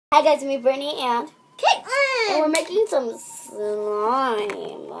Hi guys, it's me Brittany and Caitlin. And we're making some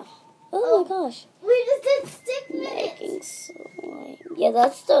slime. Oh my gosh. We just did stick Making slime. Yeah,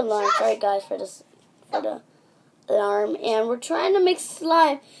 that's the alarm. Sorry guys for the alarm. And we're trying to make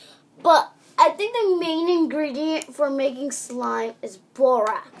slime. But I think the main ingredient for making slime is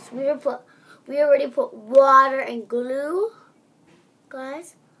borax. We already put water and glue,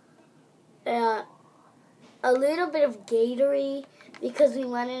 guys. And a little bit of Gatorade. Because we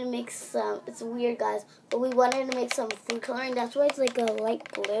wanted to make some, it's weird guys, but we wanted to make some food coloring. That's why it's like a light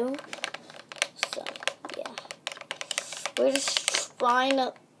blue. So, yeah. We're just trying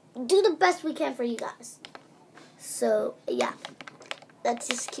to do the best we can for you guys. So, yeah. Let's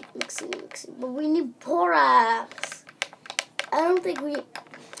just keep mixing. But we need borax. I don't think we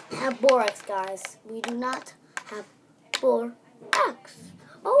have borax, guys. We do not have borax.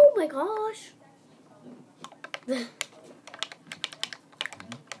 Oh my gosh.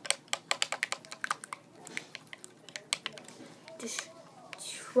 Just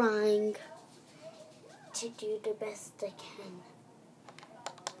trying to do the best I can.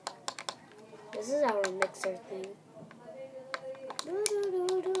 This is our mixer thing.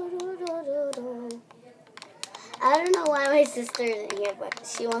 I don't know why my sister isn't here, but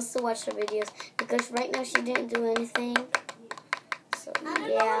she wants to watch the videos because right now she didn't do anything. So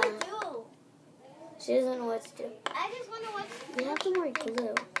yeah, she doesn't know what to do. I just want to watch. We have some more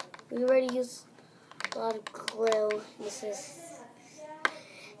glue. We already used a lot of glue. This is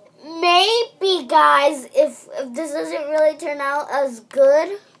maybe, guys, if this doesn't really turn out as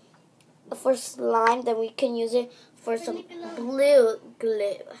good for slime, then we can use it for some blue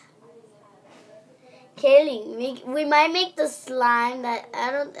glue. Kaylee, we might make the slime that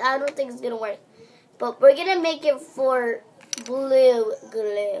I don't think it's gonna work, but we're gonna make it for blue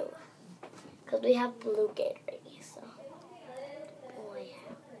glue because we have blue Gatorade. So, oh yeah.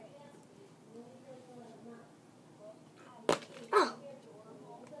 Oh.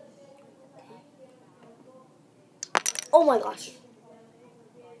 Oh my gosh.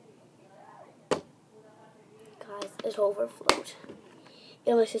 Guys, it overflowed.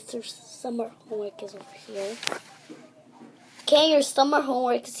 Yeah, my sister's summer homework is over here. Okay, your summer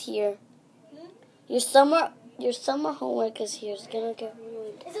homework is here. Your summer homework is here. It's gonna get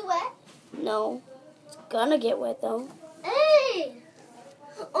ruined. Is it wet? No. It's gonna get wet though. Hey!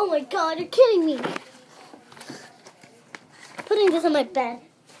 Oh my god, you're kidding me. Putting this on my bed.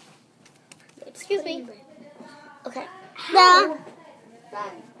 Excuse me. Okay. No.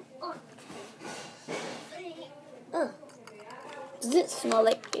 Does it smell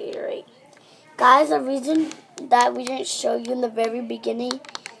like Gatorade? Guys, the reason that we didn't show you in the very beginning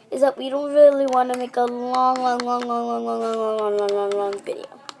is that we don't really want to make a long video.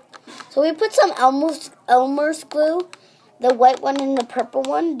 So we put some Elmer's glue, the white one and the purple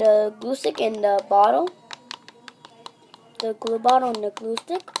one, the glue stick and the bottle. The glue bottle and the glue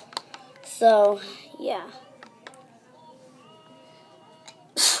stick. So, yeah.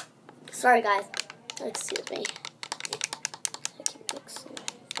 Sorry guys. Excuse me. I keep mixing.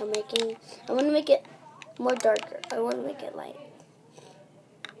 I want to make it more darker. I want to make it light.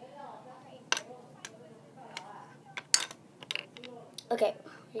 Okay. Okay,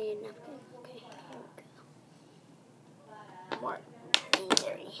 here we go. More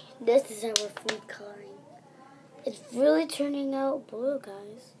Gatorade. This is our food coloring. It's really turning out blue,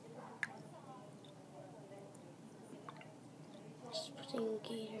 guys. Just putting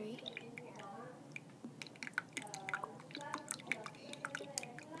Gatorade.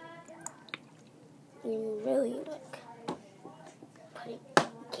 You really look putting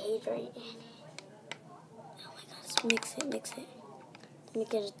Gatorade in it. Oh my gosh, mix it.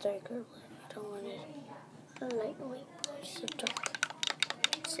 Make it a darker blue. I don't want it a light blue. It's so dark.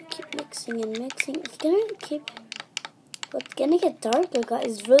 So keep mixing and mixing. It's gonna get darker, guys.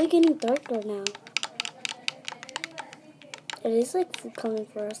 It's really getting darker now. It is like food coloring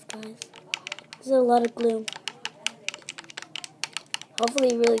for us, guys. There's a lot of glue. Hopefully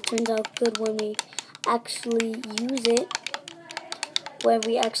it really turns out good when we actually use it, where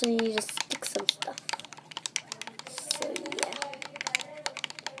we actually need to stick some stuff. So yeah,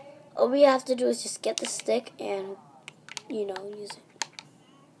 all we have to do is just get the stick and use it.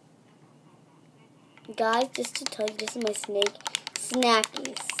 Guys, just to tell you, this is my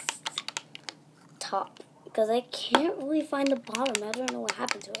Snackies top because I can't really find the bottom. I don't know what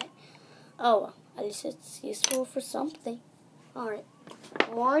happened to it. Oh well, at least it's useful for something. Alright,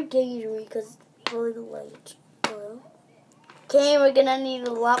 more Gatorade because it's really light blue. Okay, we're gonna need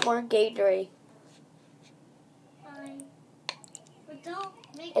a lot more Gatorade. Fine. But don't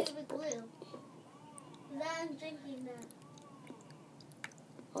make it with glue. Then I'm drinking that.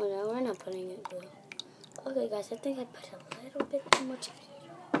 Oh no, we're not putting it glue. Okay guys, I think I put a little bit too much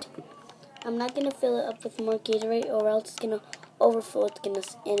Gatorade. I'm not gonna fill it up with more Gatorade or else it's gonna overflow, and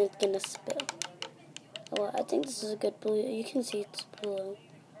it's gonna spill. Well, I think this is a good blue. You can see it's blue.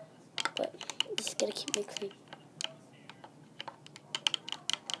 But just gotta keep mixing.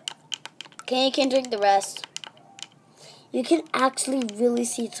 Okay, you can drink the rest. You can actually really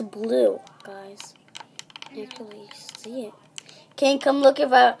see it's blue, guys. Actually see it. Okay, come look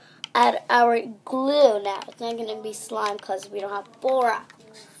at our glue now. It's not gonna be slime because we don't have borax.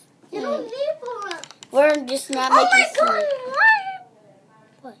 You don't need borax. We're just not making slime.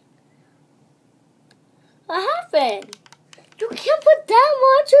 What? What happened? You can't put that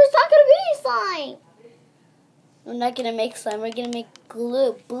much or it's not going to be slime. We're not gonna make slime. We're gonna make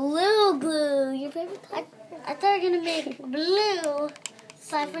glue. Blue glue. Your favorite color? I thought you were going to make blue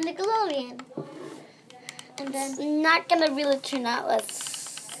slime from Nickelodeon. And then... It's not gonna really turn out as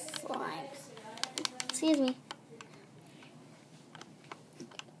slime. Excuse me.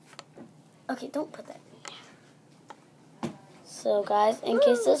 Okay, don't put that in there. So guys, in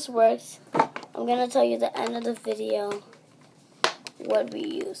case this works, I'm gonna tell you the end of the video what we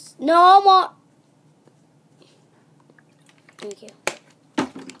use. No more. Thank you.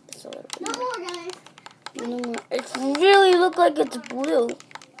 Just a little bit No more, guys. more. No more. It really looks like it's blue.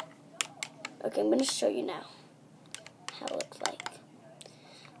 Okay, I'm gonna show you now how it looks like.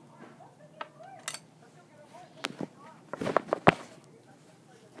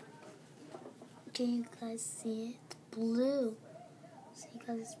 Can you guys see it? It's blue. See,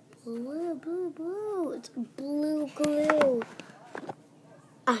 guys, it's blue, blue, blue. It's blue glue.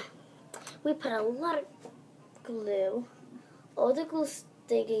 We put a lot of glue. All the glue's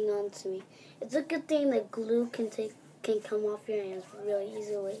sticking onto me. It's a good thing that glue can come off your hands really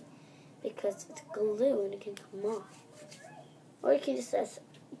easily because it's glue and it can come off. Or you can just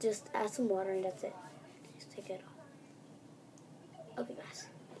add some water and that's it. Just take it off. Okay, guys.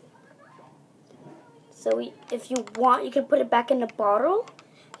 So if you want, you can put it back in the bottle.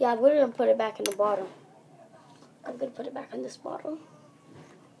 Yeah, we're going to put it back in the bottle. I'm going to put it back in this bottle.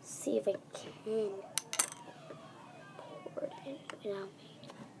 See if I can pour it in without me.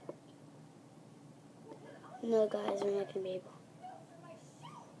 No, guys, we're not going to be able.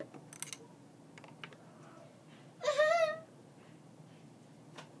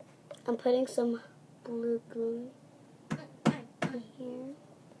 I'm putting some blue glue in here.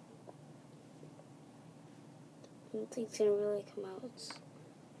 I don't think it's going to really come out. It's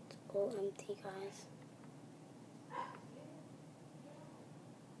all empty, guys.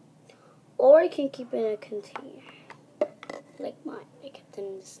 Or you can keep it in a container. Like mine. I kept it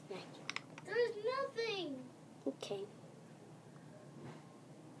in the snack. There's nothing. Okay.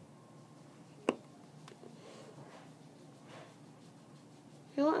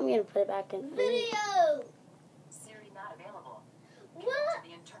 You know what? I'm going to put it back in. Video. Siri not available. What? To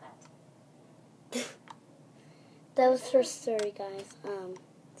the internet. That was for Siri, guys.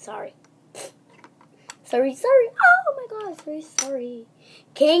 Sorry. Sorry. Oh my God, sorry.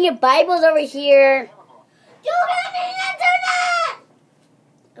 King, your Bible's over here. You have the internet.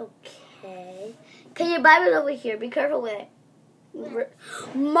 Okay. Okay, your Bible's over here. Be careful with it.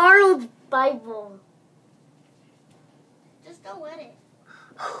 Marl's Bible. Just don't wet it.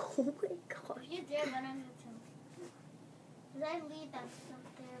 Oh my God. You did, but I'm going to tell you. Because I leave that stuff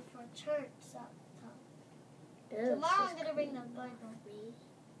there for church. So. Ew, Tomorrow I'm going to bring the Bible.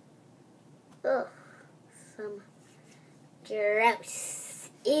 Ugh. Some gross.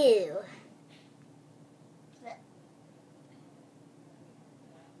 Ew.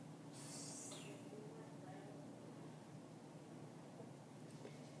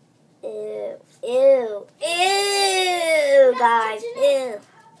 Ew, guys, ew.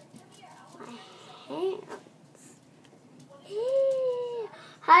 My hands. Ew.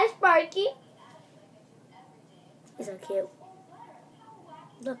 Hi, Sparky. He's so cute.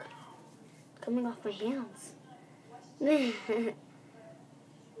 Look, coming off my hands.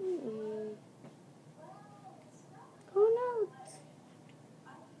 Oh no.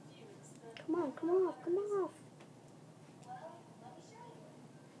 Come off.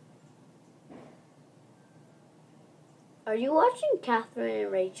 Are you watching Catherine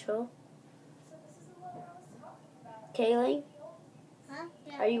and Rachel? Kaylee? Huh?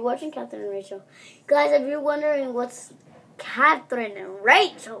 Yeah. Are you watching Catherine and Rachel? Guys, if you're wondering what's Catherine and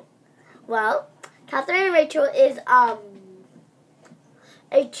Rachel, well, Catherine and Rachel is a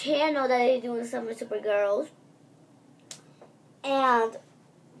channel that they do with some Super Girls. And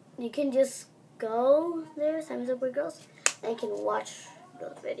you can just go there, Summer Super Girls, and you can watch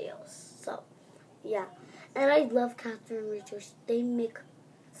those videos. So, yeah. And I love Catherine and Rachel. They make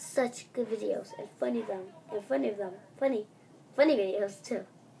such good videos and funny videos too.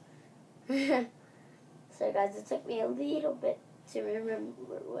 So guys, it took me a little bit to remember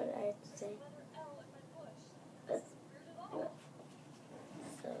what I had to say.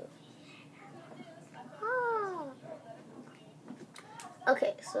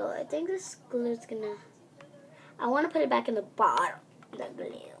 Okay, so I think this glue is gonna. I want to put it back in the bottom. The glue.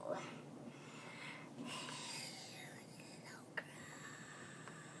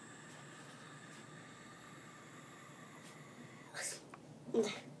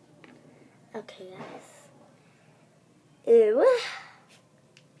 Okay, guys. Ew.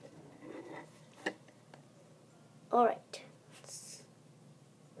 All right. Let's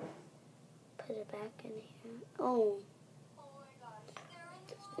put it back in here. Oh.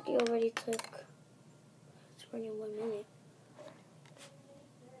 This video already took 21 minutes.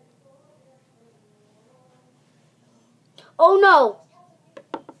 Oh no!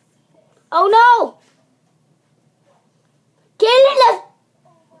 Oh no! Get it!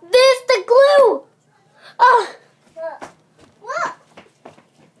 This the glue! Ah! What?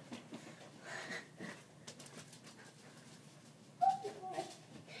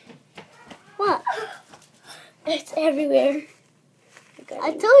 What? It's everywhere.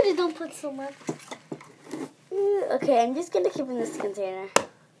 I told you don't put so much. Okay, I'm just gonna keep it in this container.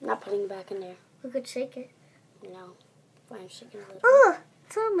 I'm not putting it back in there. We could shake it. No. I'm shaking a little. Oh,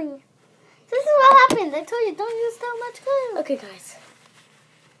 tell me. This is what happens. I told you don't use that much glue. Okay, guys.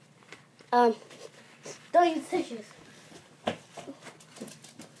 Don't use tissues.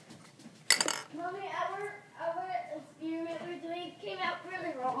 Mommy, our experiment we're doing came out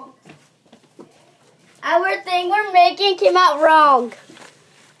really wrong. Our thing we're making came out wrong.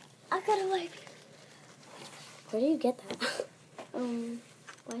 I gotta wipe. Where do you get that?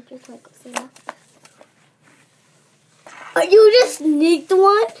 Wipe your cycle. See that? You just sneaked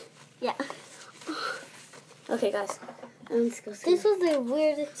one? Yeah. Okay, guys. Let's go see. This was the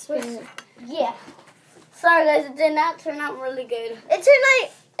weirdest experiment. Yeah. Sorry, guys. It did not turn out really good. It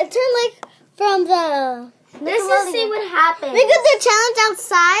turned like from the. Let's just see what happens. We could do a challenge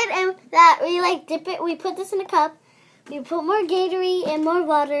outside, and that we like dip it. We put this in a cup. We put more Gatorade and more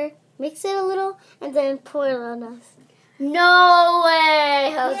water. Mix it a little, and then pour it on us. No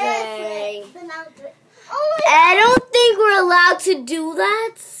way, Jose. Then I'll do it. Oh I don't think we're allowed to do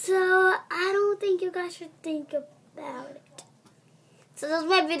that, so I don't think you guys should think about it. So this was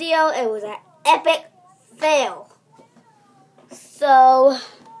my video. It was an epic fail. So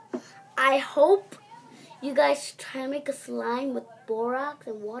I hope you guys try to make a slime with borax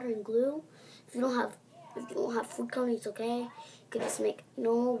and water and glue. If you don't have food coloring, it's okay. You could just make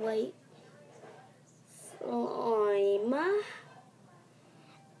normal white slime.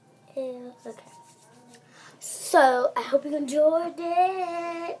 Okay. So I hope you enjoyed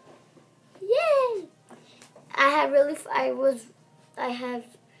it. Yay! I had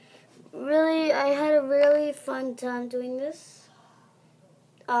a really fun time doing this.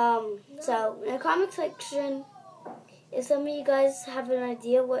 So in the comment section, if some of you guys have an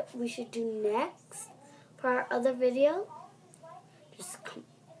idea what we should do next for our other video, just comment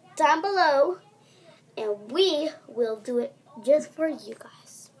down below, and we will do it just for you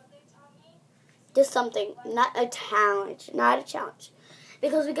guys. Just something, not a challenge,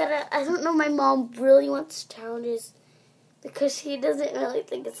 because I don't know, my mom really wants challenges because she doesn't really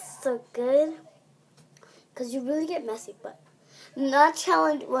think it's so good. Because you really get messy, but not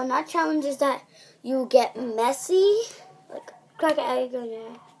challenges that you get messy, like crack an egg on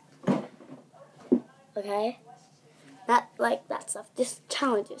your head. Okay? Not like that stuff, just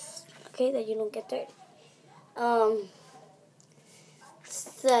challenges, okay, that you don't get dirty.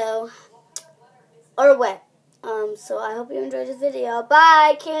 Or wet. So I hope you enjoyed this video.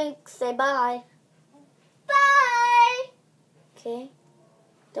 Bye, Kink. Say bye. Bye. Okay?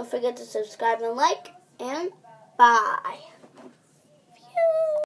 Don't forget to subscribe and like. And bye.